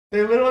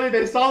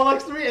They saw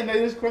Lux 3 and they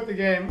just quit the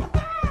game.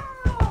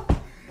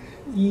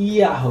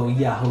 Yahoo,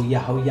 yahoo,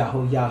 yahoo,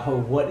 yahoo, yahoo.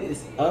 What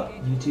is up,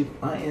 YouTube?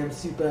 I am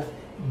Supa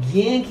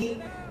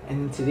GENKI,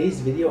 and in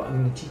today's video,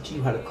 I'm going to teach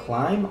you how to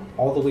climb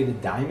all the way to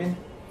diamond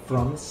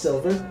from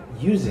silver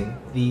using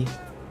the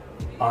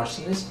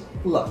Arcanist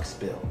Lux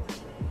build.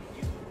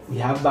 We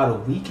have about a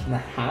week and a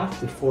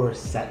half before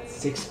set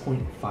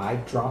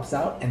 6.5 drops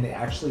out and they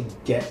actually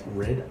get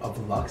rid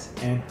of Lux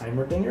and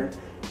heimerdinger,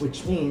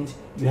 which means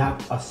you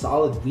have a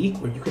solid week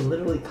where you can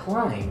literally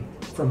climb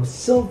from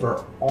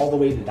silver all the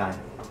way to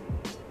diamond.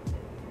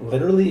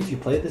 Literally, if you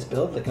play this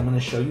build like I'm going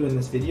to show you in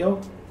this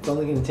video, it's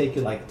only going to take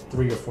you like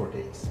 3 or 4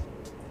 days.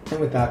 And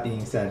with that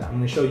being said, I'm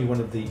going to show you one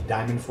of the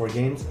Diamond 4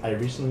 games I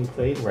recently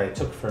played where I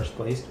took first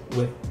place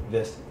with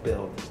this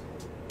build.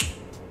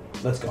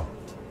 Let's go.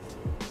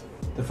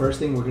 The first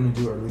thing we're going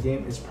to do early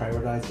game is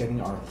prioritize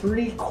getting our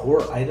 3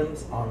 core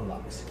items on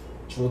Lux.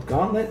 Jeweled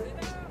Gauntlet,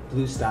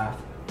 Blue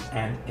Staff,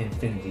 and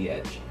Infinity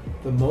Edge.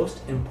 The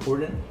most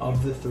important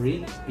of the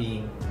 3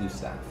 being Blue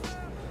Staff.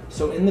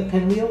 So in the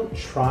pinwheel,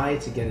 try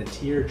to get a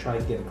tier, try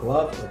to get a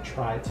glove, or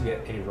try to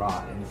get a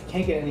rod. And if you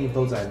can't get any of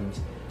those items,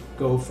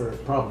 go for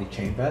probably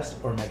Chain Vest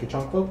or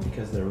Megatron Cloak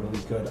because they're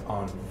really good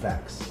on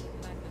Vex.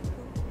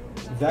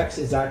 Vex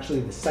is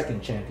actually the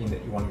second champion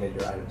that you want to get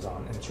your items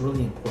on, and it's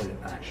really important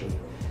actually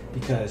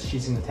because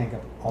she's going to tank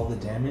up all the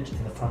damage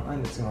in the front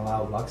line that's going to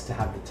allow Lux to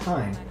have the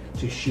time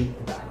to shoot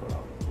the back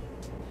row.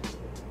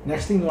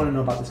 Next thing you want to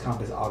know about this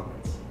comp is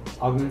augments.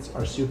 Augments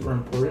are super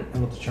important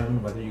and will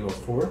determine whether you go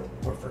 4th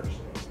or 1st.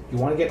 You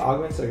want to get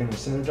augments that are going to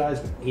synergize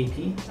with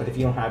AP, but if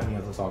you don't have any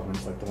of those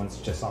augments, like the ones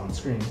just on the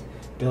screen,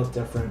 Built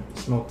Different,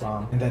 Smoke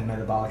Bomb, and then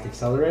Metabolic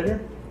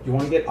Accelerator, you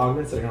want to get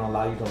augments that are going to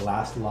allow you to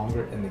last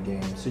longer in the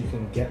game so you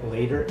can get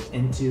later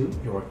into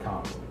your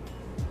comp.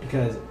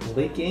 Because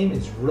late game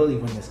is really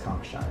when this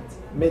comp shines,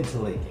 mid to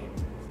late game.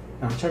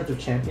 Now in terms of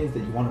champions that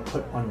you want to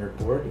put on your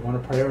board, you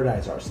want to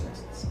prioritize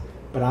Arsonists.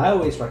 But I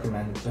always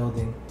recommend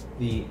building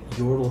the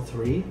Yordle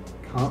 3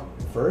 comp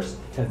first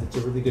because it's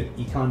a really good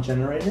econ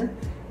generator,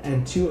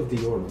 and 2 of the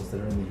Yordles that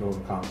are in the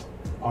Yordle comp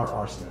are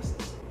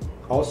Arsonists.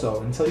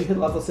 Also, until you hit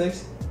level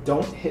 6,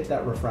 don't hit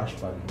that refresh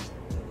button.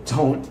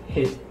 Don't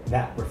hit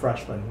that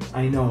refresh button.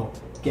 I know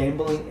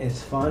gambling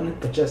is fun,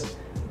 but just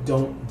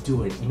don't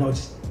do it.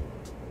 Just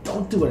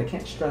don't do it. I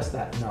can't stress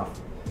that enough.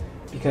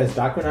 Because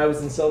back when I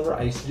was in silver,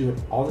 I used to do it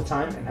all the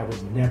time and I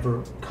would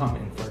never come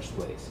in first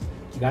place.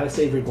 You gotta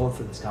save your gold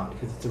for this comp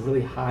because it's a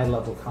really high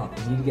level comp.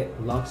 You need to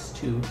get Lux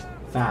 2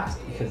 fast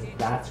because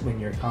that's when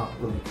your comp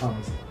really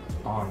comes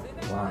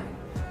online.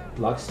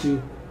 Lux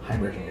 2,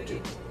 heimerdinger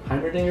 2.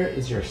 Heimerdinger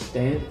is your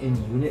stand-in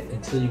unit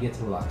until you get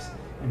to Lux.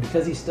 And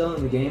because he's still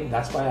in the game,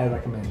 that's why I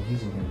recommend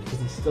using him because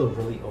he's still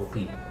really OP.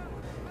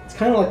 It's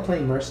kind of like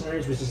playing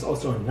Mercenaries, which is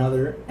also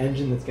another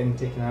engine that's getting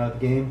taken out of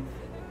the game.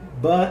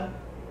 But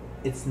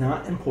it's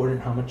not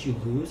important how much you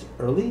lose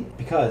early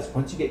because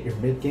once you get your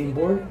mid-game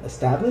board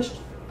established,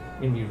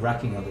 you're going to be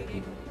wrecking other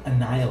people,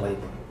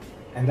 annihilating them.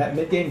 And that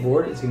mid-game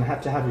board is going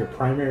to have your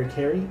primary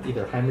carry,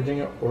 either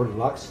heimerdinger or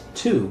Lux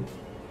 2,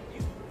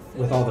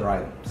 with all their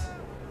items.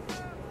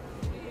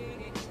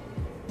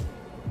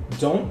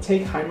 Don't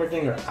take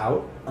heimerdinger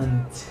out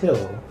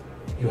until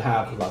you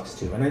have Lux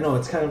 2. And I know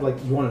it's kind of like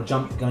you want to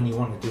jump the gun, you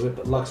want to do it,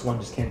 but Lux 1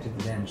 just can't do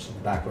the damage to the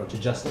back row to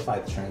justify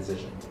the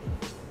transition.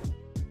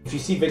 If you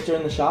see Victor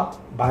in the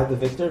shop, buy the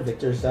Victor.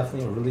 Victor is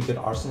definitely a really good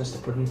arsonist to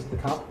put into the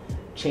comp.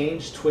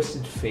 Change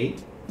Twisted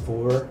Fate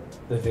for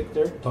the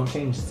Victor. Don't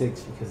change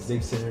Ziggs because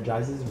Ziggs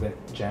synergizes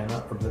with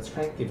Janna or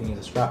Blitzcrank, giving you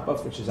the scrap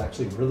buff, which is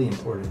actually really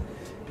important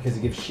because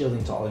it gives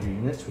shielding to all your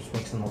units, which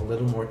makes them a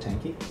little more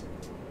tanky.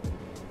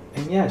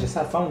 And yeah, just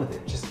have fun with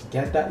it. Just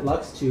get that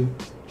Lux 2.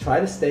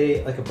 Try to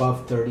stay like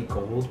above 30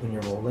 gold when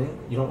you're rolling.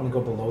 You don't want to go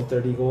below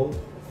 30 gold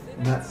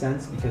in that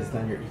sense because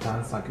then your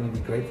econ's not going to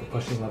be great for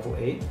pushing level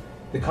 8.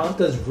 The comp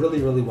does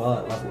really, really well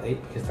at level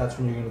 8 because that's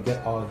when you're going to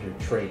get all of your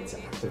traits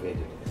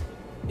activated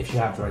if you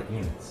have the right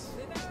units.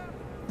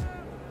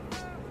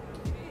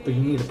 But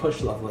you need to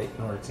push level 8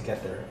 in order to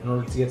get there, in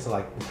order to get to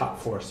like the top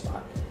 4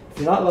 spot. If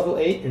you're not level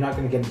 8, you're not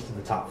going to get into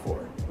the top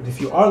 4. But if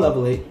you are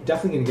level 8, you're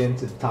definitely going to get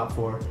into the top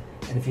 4.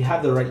 And if you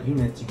have the right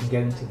units, you can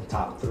get into the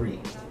top 3.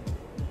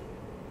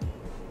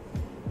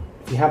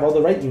 If you have all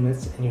the right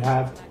units and you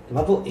have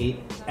level 8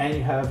 and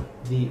you have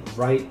the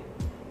right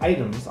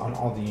items on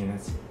all the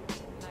units,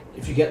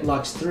 if you get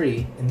Lux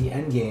 3 in the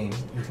end game,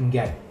 you can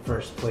get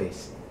first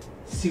place.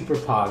 Super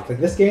pog. Like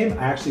this game,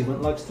 I actually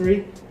went Lux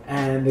 3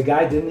 and the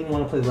guy didn't even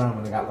want to play the round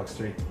when I got Lux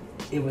 3.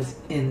 It was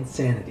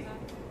insanity.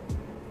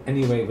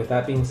 Anyway, with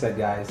that being said,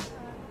 guys,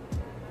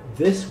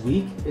 this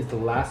week is the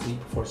last week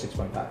before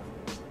 6.5.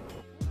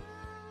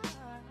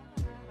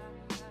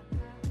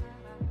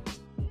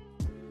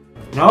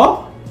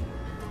 No?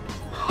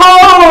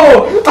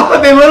 Oh!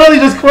 Oh, they literally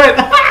just quit.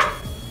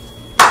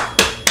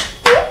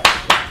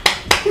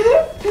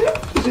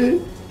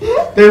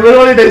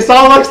 They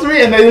saw Lux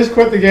 3 and they just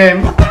quit the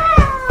game.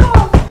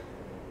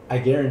 I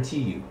guarantee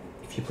you,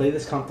 if you play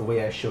this comp the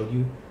way I showed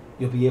you,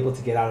 you'll be able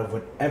to get out of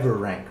whatever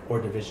rank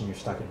or division you're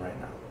stuck in right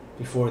now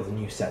before the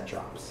new set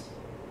drops.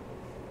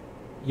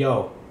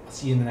 Yo, I'll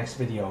see you in the next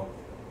video.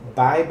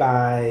 Bye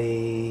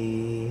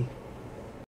bye.